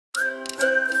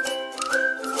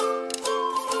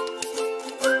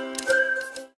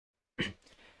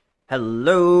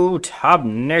Hello,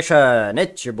 Tom Nation.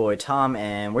 It's your boy Tom,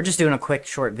 and we're just doing a quick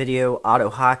short video.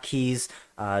 AutoHotkeys.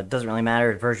 Doesn't really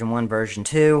matter. Version 1, version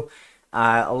 2.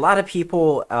 A lot of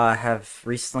people have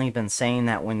recently been saying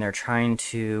that when they're trying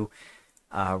to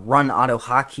run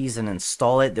AutoHotkeys and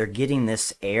install it, they're getting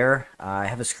this error. I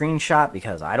have a screenshot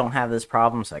because I don't have this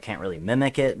problem, so I can't really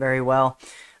mimic it very well.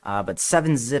 But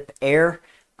 7-zip error.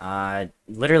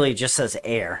 Literally just says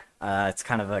error. It's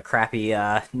kind of a crappy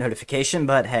notification,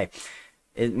 but hey,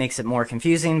 it makes it more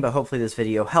confusing, but hopefully this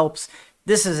video helps.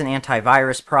 This is an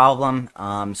antivirus problem.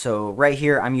 So right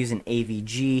here I'm using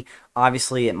AVG.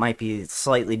 Obviously it might be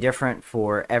slightly different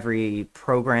for every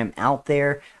program out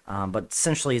there, but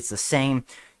essentially it's the same.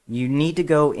 You need to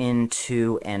go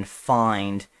into and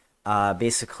find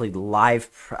basically live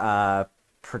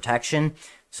protection.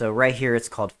 So right here it's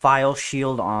called File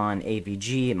Shield on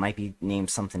AVG. It might be named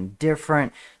something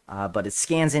different, but it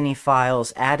scans any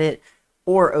files, add it,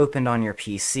 or opened on your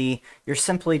PC. You're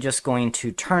simply just going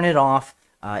to turn it off.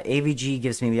 AVG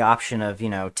gives me the option of,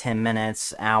 10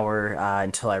 minutes, hour,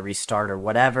 until I restart or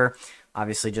whatever.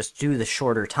 Obviously just do the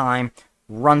shorter time,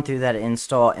 run through that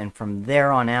install, and from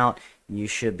there on out you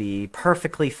should be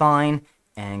perfectly fine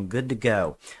and good to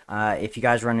go. If you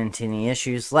guys run into any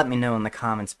issues, let me know in the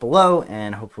comments below,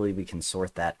 and hopefully we can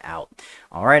sort that out.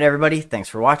 Alright everybody, thanks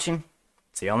for watching.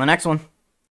 See you on the next one.